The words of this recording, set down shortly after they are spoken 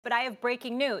But I have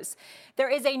breaking news. There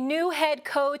is a new head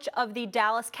coach of the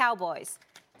Dallas Cowboys.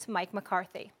 It's Mike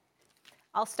McCarthy.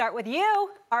 I'll start with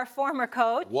you, our former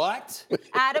coach. What?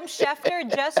 Adam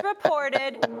Schefter just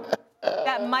reported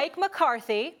that Mike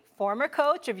McCarthy, former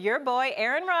coach of your boy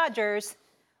Aaron Rodgers,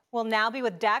 will now be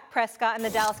with Dak Prescott and the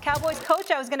Dallas Cowboys. Coach,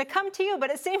 I was going to come to you, but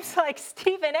it seems like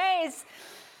Stephen A's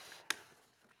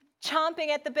chomping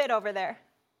at the bit over there.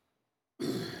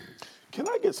 Can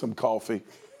I get some coffee?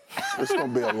 It's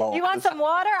going to be a long day. You want some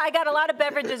water? I got a lot of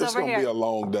beverages over here. It's going to be a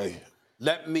long day.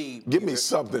 Give me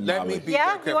something, Molly.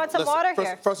 Yeah? You want some water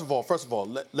here? First of all,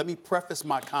 let me preface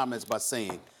my comments by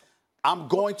saying I'm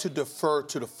going to defer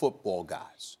to the football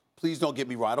guys. Please don't get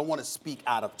me wrong. I don't want to speak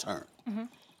out of turn. Mm-hmm.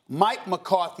 Mike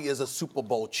McCarthy is a Super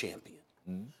Bowl champion.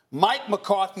 Mm-hmm. Mike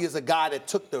McCarthy is a guy that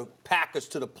took the Packers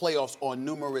to the playoffs on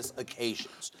numerous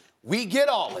occasions. We get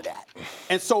all of that.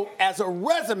 And so as a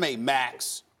resume,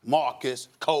 Max, Marcus,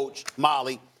 Coach,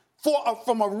 Molly,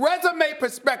 from a resume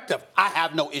perspective, I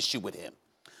have no issue with him.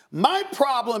 My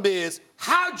problem is,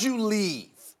 how'd you leave?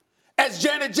 As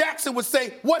Janet Jackson would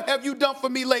say, what have you done for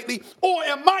me lately? Or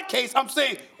in my case, I'm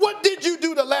saying, what did you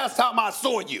do the last time I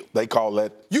saw you? They call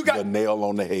that the nail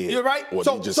on the head. You're right.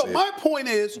 So my point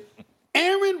is,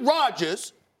 Aaron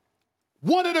Rodgers,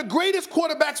 one of the greatest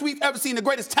quarterbacks we've ever seen, the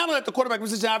greatest talent at the quarterback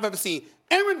position I've ever seen,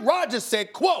 Aaron Rodgers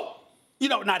said, quote,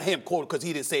 not him, quote, because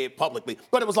he didn't say it publicly,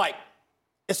 but it was like,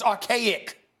 it's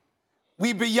archaic.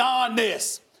 We beyond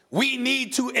this. We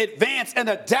need to advance and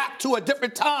adapt to a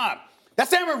different time.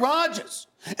 That's Aaron Rodgers.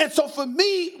 And so for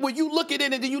me, when you look at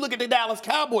it and then you look at the Dallas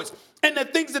Cowboys and the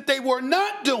things that they were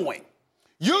not doing,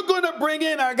 you're going to bring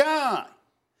in a guy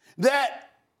that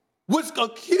was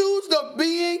accused of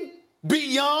being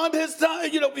beyond his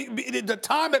time, the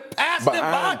time that passed him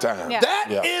by. Time. Yeah.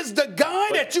 That is the guy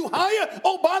that you hire.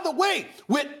 Oh, by the way,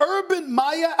 with Urban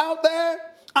Meyer out there,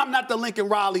 I'm not the Lincoln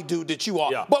Riley dude that you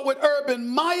are, but with Urban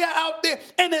Meyer out there,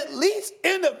 and at least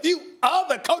in a few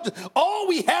other coaches, all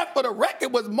we had for the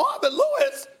record was Marvin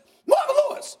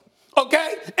Lewis,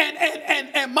 okay?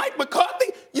 And Mike McCarthy,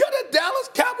 you're the Dallas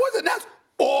Cowboys, and that's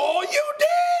all you did?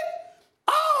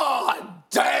 Oh,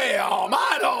 damn,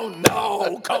 I don't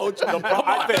know, Coach. I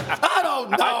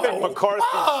don't know. I think McCarthy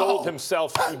sold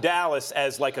himself to Dallas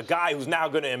as like a guy who's now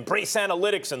going to embrace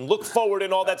analytics and look forward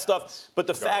and all that stuff. But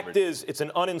the fact is, it's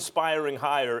an uninspiring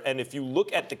hire. And if you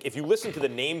listen to the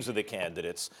names of the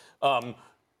candidates,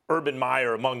 Urban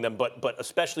Meyer among them, but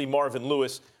especially Marvin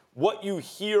Lewis, what you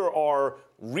hear are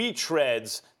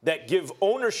retreads that give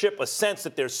ownership a sense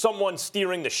that there's someone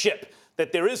steering the ship,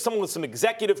 that there is someone with some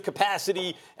executive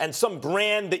capacity and some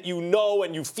brand that you know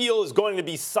and you feel is going to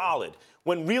be solid,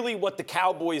 when really what the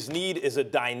Cowboys need is a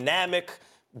dynamic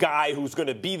guy who's going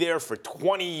to be there for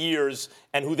 20 years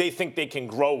and who they think they can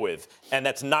grow with. And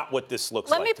that's not what this looks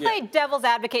like. Let me play devil's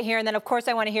advocate here, and then, of course,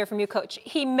 I want to hear from you, Coach.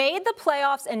 He made the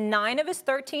playoffs in 9 of his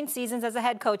 13 seasons as a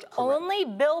head coach. Correct. Only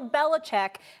Bill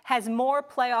Belichick has more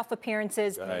playoff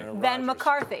appearances than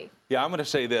McCarthy. Yeah, I'm going to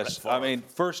say this. I mean,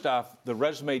 first off, the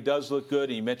resume does look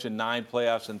good. You mentioned 9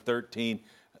 playoffs and 13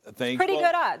 things. Pretty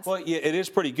good odds. Well, yeah, it is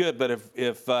pretty good. But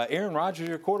if Aaron Rodgers is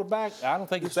your quarterback, I don't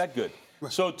think it's that good.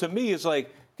 So to me, it's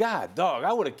like, God, dog,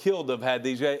 I would have killed to have had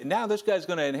these guys. Now this guy's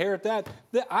going to inherit that.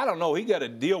 I don't know. He got to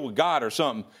deal with God or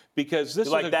something, because this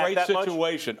is a great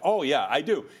situation. Oh, yeah, I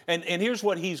do. And here's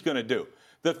what he's going to do.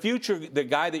 The future, the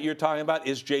guy that you're talking about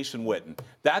is Jason Witten.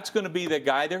 That's going to be the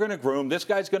guy they're going to groom. This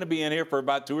guy's going to be in here for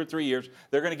about 2 or 3 years.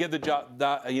 They're going to give the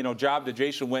job to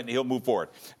Jason Witten. He'll move forward.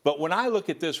 But when I look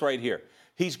at this right here,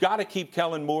 he's got to keep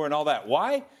Kellen Moore and all that.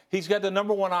 Why? He's got the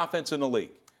number 1 offense in the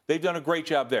league. They've done a great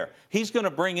job there. He's going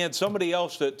to bring in somebody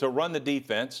else to run the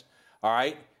defense, all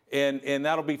right? And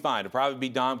that'll be fine. It'll probably be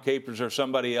Dom Capers or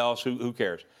somebody else. Who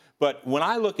cares? But when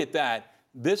I look at that,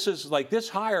 this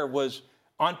hire was,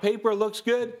 on paper, looks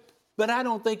good, but I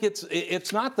don't think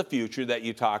it's not the future that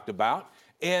you talked about.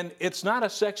 And it's not a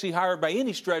sexy hire by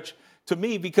any stretch to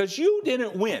me, because you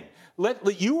didn't win.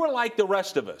 You were like the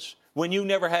rest of us when you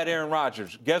never had Aaron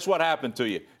Rodgers. Guess what happened to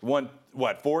you? Won,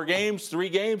 4 games, 3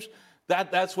 games?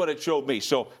 That's what it showed me.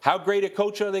 So how great a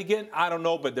coach are they getting? I don't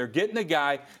know, but they're getting a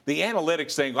guy. The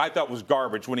analytics thing I thought was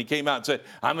garbage when he came out and said,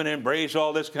 I'm going to embrace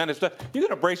all this kind of stuff. You're going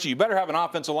to embrace it. You better have an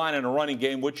offensive line and a running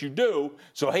game, which you do.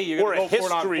 So, hey, you're going to go for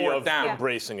it on 4th down.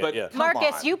 Embracing it, yeah.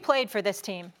 Marcus, you played for this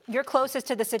team. You're closest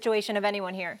to the situation of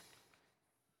anyone here.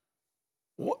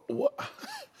 What?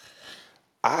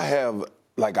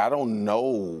 I don't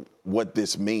know what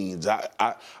this means.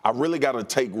 I really got to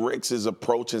take Rex's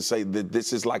approach and say that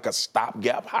this is like a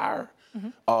stopgap hire.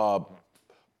 Mm-hmm.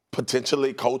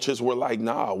 Potentially, coaches were like,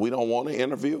 nah, we don't want to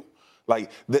interview. Like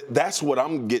that's what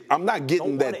I'm getting. I'm not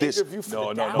getting that this.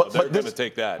 No, they're going to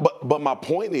take that. But my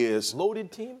point is,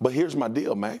 loaded team. But here's my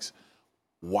deal, Max.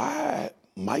 Why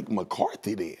Mike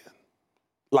McCarthy then?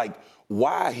 Like,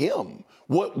 why him?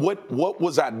 What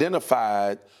was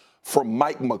identified from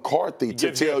Mike McCarthy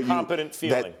to tell you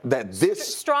that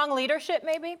this strong leadership,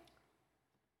 maybe?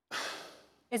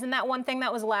 Isn't that one thing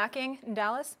that was lacking in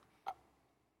Dallas?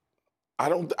 I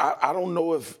don't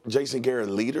know if Jason Garrett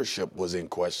leadership was in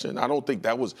question. I don't think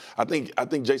that was. I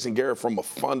think Jason Garrett, from a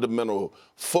fundamental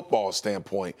football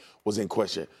standpoint, was in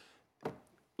question.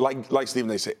 Like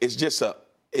Stephen A. said, it's just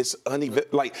it's uneven.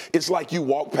 Like it's like you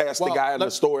walk past the guy in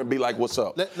the store and be like, "What's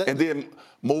up?" and then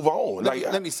move on.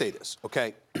 Let me say this,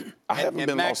 okay? I haven't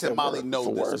been Max lost and Molly know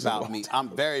for this about me. I'm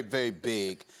very, very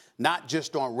big, not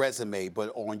just on resume,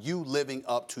 but on you living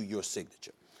up to your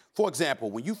signature. For example,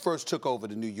 when you first took over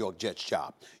the New York Jets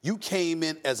job, you came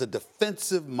in as a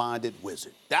defensive-minded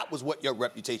wizard. That was what your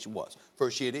reputation was.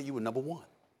 First year there, you were number one.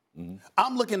 Mm-hmm.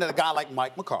 I'm looking at a guy like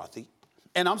Mike McCarthy,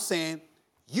 and I'm saying,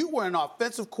 you were an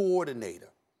offensive coordinator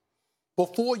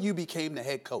before you became the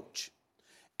head coach.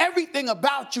 Everything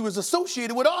about you is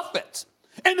associated with offense.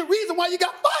 And the reason why you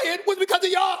got fired was because of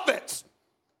your offense.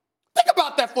 Think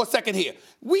about that for a second here.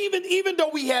 Even though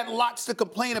we had lots to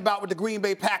complain about with the Green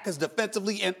Bay Packers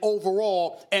defensively and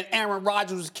overall, and Aaron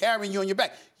Rodgers was carrying you on your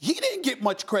back, he didn't get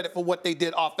much credit for what they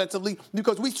did offensively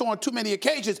because we saw on too many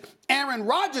occasions Aaron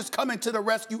Rodgers coming to the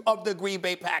rescue of the Green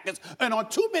Bay Packers, and on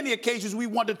too many occasions we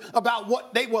wondered about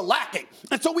what they were lacking.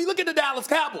 And so we look at the Dallas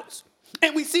Cowboys,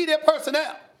 and we see their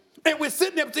personnel. And we're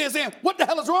sitting there saying, what the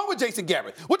hell is wrong with Jason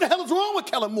Garrett? What the hell is wrong with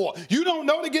Kellen Moore? You don't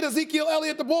know to get Ezekiel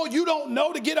Elliott the ball. You don't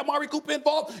know to get Amari Cooper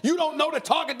involved. You don't know to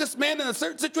target this man in a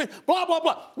certain situation, blah, blah,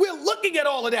 blah. We're looking at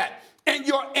all of that. And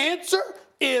your answer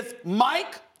is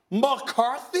Mike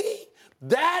McCarthy?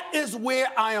 That is where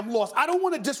I am lost. I don't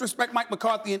want to disrespect Mike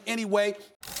McCarthy in any way.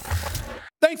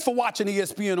 Thanks for watching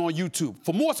ESPN on YouTube.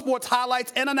 For more sports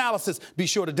highlights and analysis, be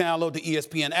sure to download the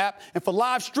ESPN app. And for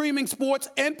live streaming sports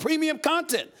and premium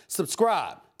content,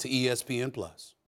 subscribe to ESPN+.